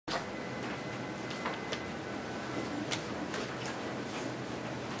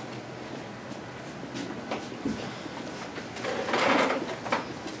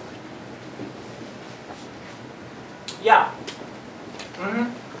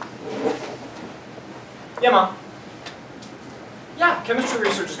Yeah, Mom. Yeah, chemistry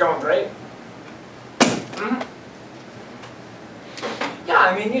research is going great. Yeah,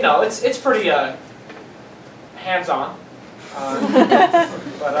 I mean, you know, it's pretty hands-on,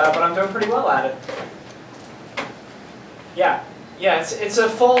 but I'm doing pretty well at it. Yeah, it's a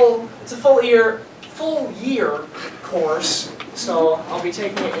full year course, so I'll be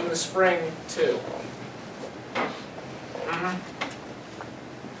taking it in the spring too.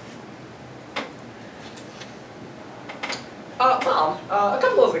 Mom, a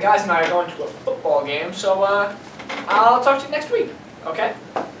couple of the guys and I are going to a football game, so I'll talk to you next week. Okay?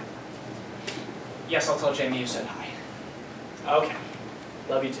 Yes, I'll tell Jamie you said hi. Okay.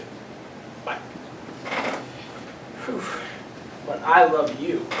 Love you too. Bye. Whew. But I love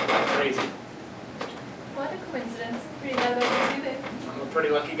you like crazy. What a coincidence. Pretty glad about you, babe. I'm a pretty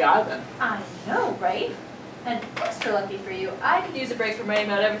lucky guy then. I know, right? And extra lucky for you, I could use a break from writing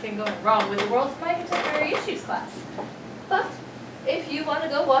about everything going wrong with the world's my contemporary issues class. But if you want to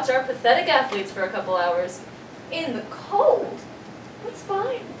go watch our pathetic athletes for a couple hours in the cold, that's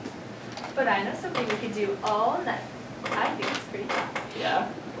fine. But I know something we could do all night. I think it's pretty fun. Yeah?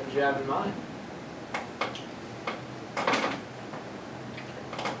 What did you have in mind?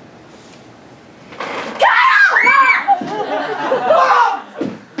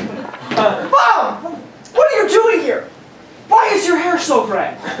 Mom! What are you doing here? Why is your hair so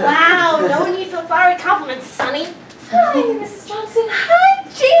gray? Wow, no need for flowery compliments, Sonny. Hi, Mrs. Johnson. Hi,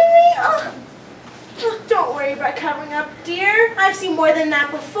 Jamie. Oh, don't worry about covering up, dear. I've seen more than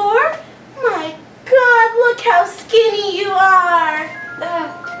that before. My God, look how skinny you are.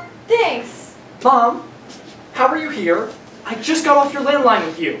 Thanks. Mom, how are you here? I just got off your landline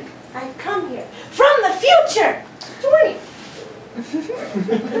with you. I've come here from the future. Join me.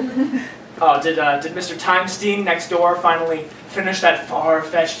 Oh, did Mr. Timestein next door finally finish that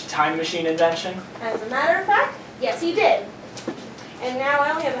far-fetched time machine invention? As a matter of fact, yes, he did. And now I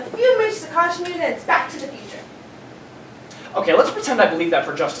only have a few minutes to caution you that it's back to the future. Okay, let's pretend I believe that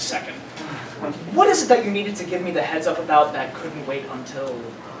for just a second. What is it that you needed to give me the heads up about that couldn't wait until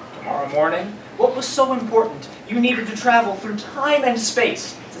tomorrow morning? What was so important you needed to travel through time and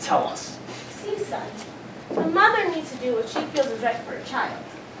space to tell us? See, son, a mother needs to do what she feels is right for her child.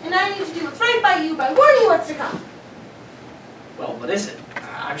 And I need to do what's right by you by warning you what's to come. Well, what is it?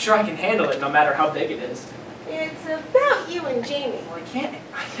 I'm sure I can handle it no matter how big it is. It's about you and Jamie. Well,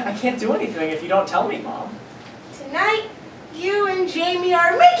 I can't do anything if you don't tell me, Mom. Tonight, you and Jamie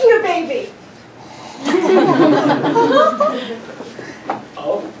are making a baby.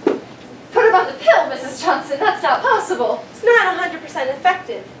 Oh. Put him on the pill, Mrs. Johnson. That's not possible. It's not 100%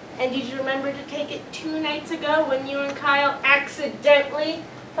 effective. And did you remember to take it 2 nights ago when you and Kyle accidentally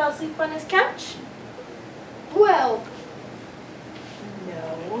fell asleep on his couch? Well,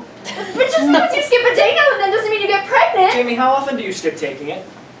 No. but just because you skip a day now and then doesn't mean you get pregnant. Jamie, how often do you skip taking it?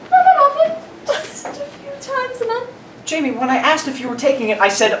 Not that often. Just a few times a month. Jamie, when I asked if you were taking it, I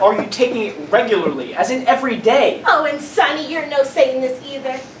said, are you taking it regularly, as in every day? Oh, and Sonny, you're no saying this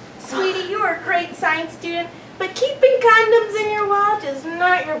either. Sweetie, you are a great science student, but keeping condoms in your wallet is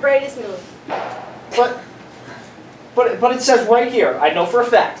not your brightest move. But it says right here, I know for a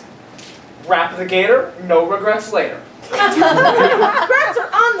fact, wrap the gator, no regrets later. Regrets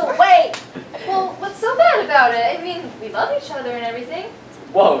are on the way. Well, what's so bad about it? I mean, we love each other and everything.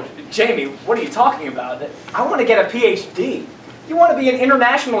 Whoa, Jamie, what are you talking about? I want to get a PhD. You want to be an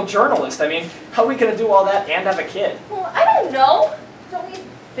international journalist. I mean, how are we going to do all that and have a kid? Well, I don't know. Don't we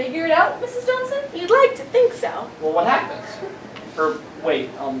figure it out, Mrs. Johnson? You'd like to think so. Well, what happens? Or, wait,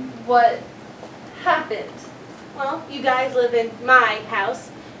 What happened? Well, you guys live in my house.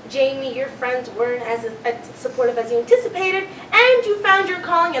 Jamie, your friends weren't as supportive as you anticipated, and you found your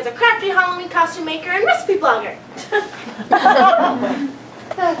calling as a crafty Halloween costume maker and recipe blogger.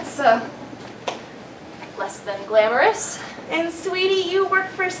 That's, less than glamorous. And sweetie, you work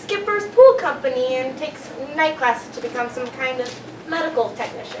for Skipper's Pool Company and takes night classes to become some kind of medical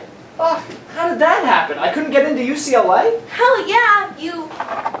technician. oh, how did that happen? I couldn't get into UCLA? Hell yeah, you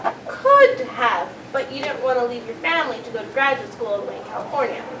could have, but you didn't want to leave your family to go to graduate school away in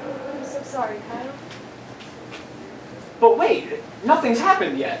California. I'm so sorry, Kyle. But wait, nothing's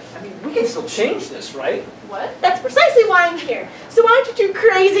happened yet. I mean, we can still change this, right? What? That's precisely why I'm here. So why don't you two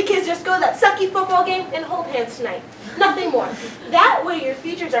crazy kids just go to that sucky football game and hold hands tonight? Nothing more. That way your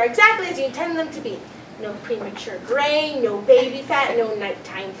futures are exactly as you intend them to be. No premature graying, no baby fat, no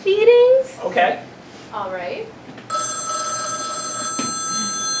nighttime feedings. Okay. All right.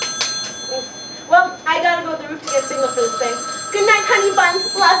 Well, I gotta go to the roof to get a signal for this thing. Good night, honey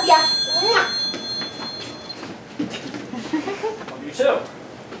buns. Love ya. Mwah. Love you too.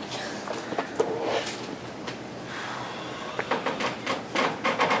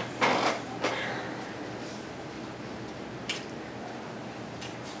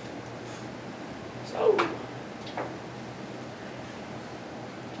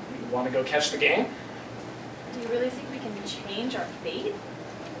 want to go catch the game? Do you really think we can change our fate?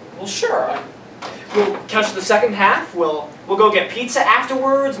 Well, sure. We'll catch the second half. We'll go get pizza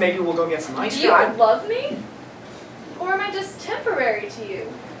afterwards. Maybe we'll go get some ice Do you cream. love me? Or am I just temporary to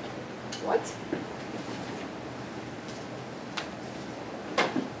you? What?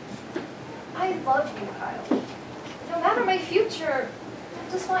 I love you, Kyle. No matter my future,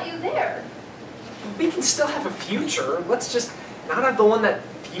 I just want you there. We can still have a future. Let's just not have the one that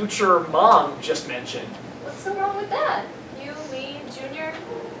future mom just mentioned. What's so wrong with that? You, me, Junior?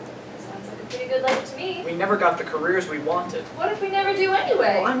 Sounds like a pretty good life to me. We never got the careers we wanted. What if we never do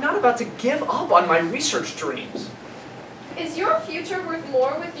anyway? Well, I'm not about to give up on my research dreams. Is your future worth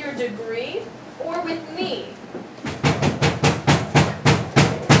more with your degree or with me?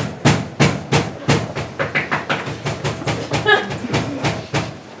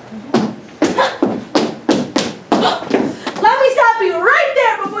 Let me stop you right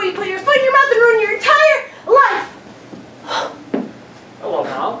there before you put your foot in your mouth and ruin your entire life! Hello,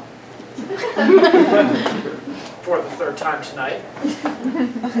 Mom. For the third time tonight.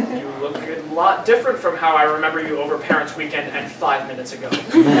 You look a lot different from how I remember you over Parents' Weekend and 5 minutes ago.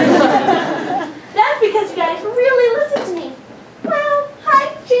 That's because you guys really listen to me. Well,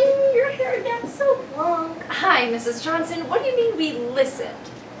 hi, Jamie. Your hair got so long. Hi, Mrs. Johnson. What do you mean we listened?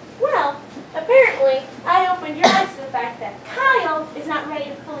 Well, apparently, I opened your eyes to the fact that Kyle is not ready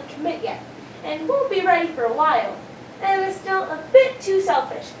to fully commit yet, and won't be ready for a while, and is still a bit too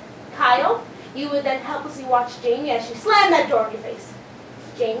selfish. Kyle, you would then helplessly watch Jamie as she slammed that door in your face.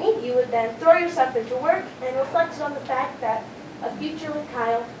 Jamie, you would then throw yourself into work and reflect on the fact that a future with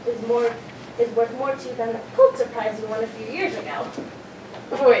Kyle is worth more to you than the Pulitzer Prize you won a few years ago.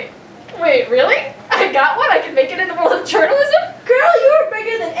 Wait, really? I got one? I can make it in the world of journalism? Girl, you are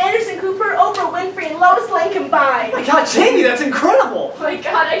bigger than Anderson Cooper, Oprah Winfrey, and Lois Lane combined. Oh my God, Jamie, that's incredible! Oh my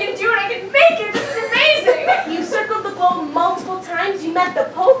God, I can do it! I can make it! This is amazing! You circled the globe multiple times, you met the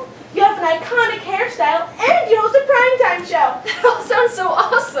Pope, you have an iconic hairstyle, and you host a primetime show. That all sounds so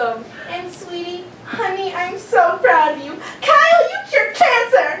awesome. And sweetie, honey, I'm so proud of you. Kyle, you cured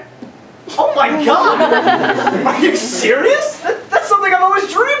cancer! Oh my God! Are you serious? That's something I've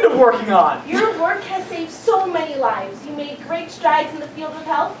always dreamed of working on! Your work has saved so many lives. You made great strides in the field of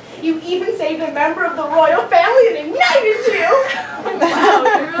health. You even saved a member of the royal family and ignited you! Wow,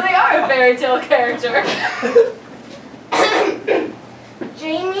 you really are a fairy tale character.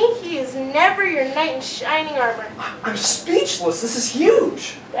 Jamie, he is never your knight in shining armor. I'm speechless. This is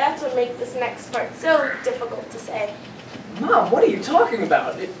huge. That's what makes this next part so difficult to say. Mom, what are you talking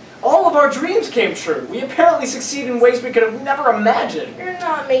about? All of our dreams came true. We apparently succeed in ways we could have never imagined. You're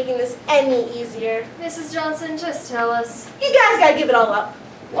not making this any easier. Mrs. Johnson, just tell us. You guys gotta give it all up.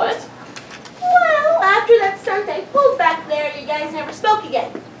 What? Well, after that stunt I pulled back there, you guys never spoke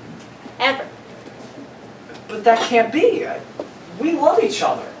again. Ever. But that can't be. We love each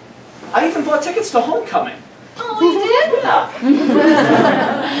other. I even bought tickets to homecoming. Oh, you did? Yeah.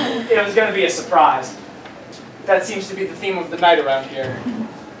 It was going to be a surprise. That seems to be the theme of the night around here.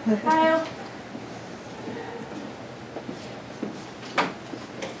 Kyle.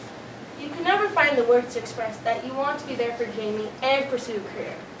 You can never find the words to express that you want to be there for Jamie and pursue a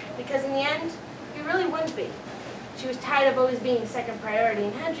career. Because in the end, you really wouldn't be. She was tired of always being second priority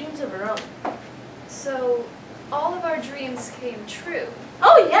and had dreams of her own. So, all of our dreams came true.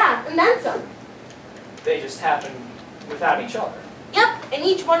 Oh yeah, and then some. They just happened without each other. Yep, and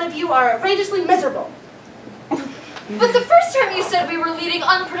each one of you are outrageously miserable. But the first time you said we were leading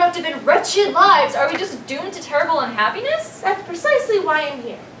unproductive and wretched lives, are we just doomed to terrible unhappiness? That's precisely why I'm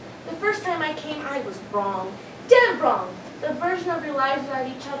here. The first time I came, I was wrong. Dead wrong. The version of your lives without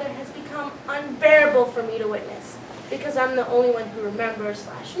each other has become unbearable for me to witness. Because I'm the only one who remembers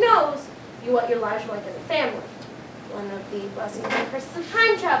 / knows what your lives were like as a family. One of the blessings and curses of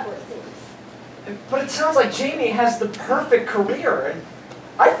time travel, it seems. But it sounds like Jamie has the perfect career, and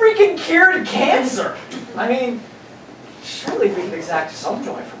I freaking cured cancer. I mean, surely we can exact some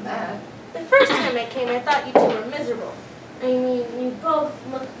joy from that. The first time I came, I thought you two were miserable. I mean, you both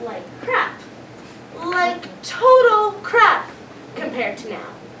looked like crap. Like total crap compared to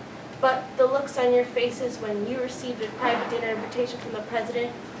now. But the looks on your faces when you received a private dinner invitation from the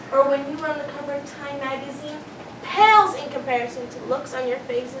president, or when you were on the cover of Time magazine, pales in comparison to looks on your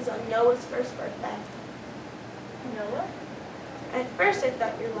faces on Noah's first birthday. Noah? At first I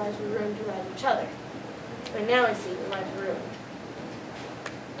thought your lives were ruined without each other. But now I see your lives are ruined.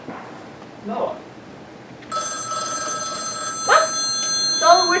 Noah. Well, it's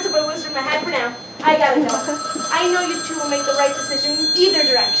all the words of wisdom I had for now. I gotta go. I know you two will make the right decision in either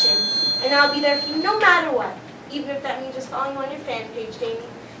direction. And I'll be there for you no matter what. Even if that means just following you on your fan page, Jamie.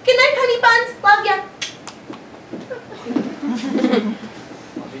 Good night, honey buns. Love ya.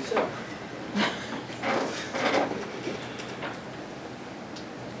 Love you too.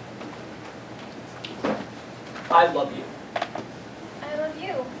 I love you. I love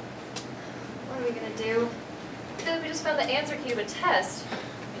you. What are we gonna do? I feel like we just found the answer key to a test.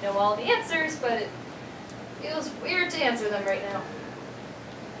 We know all the answers, but it feels weird to answer them right now.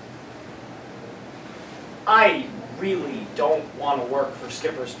 I really don't want to work for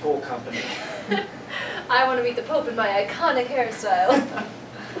Skipper's Pool Company. I want to meet the Pope in my iconic hairstyle.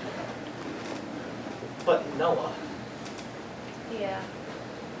 But Noah. Yeah.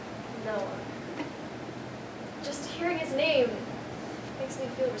 Noah. Just hearing his name makes me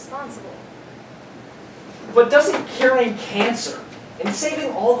feel responsible. But doesn't curing cancer and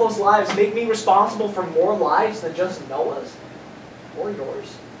saving all those lives make me responsible for more lives than just Noah's? Or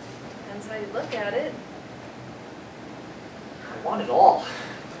yours? Depends how you look at it. I want it all.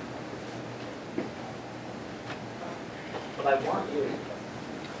 But I want you.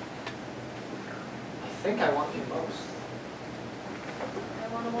 I think I want you most. I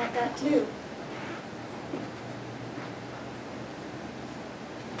want to want that too.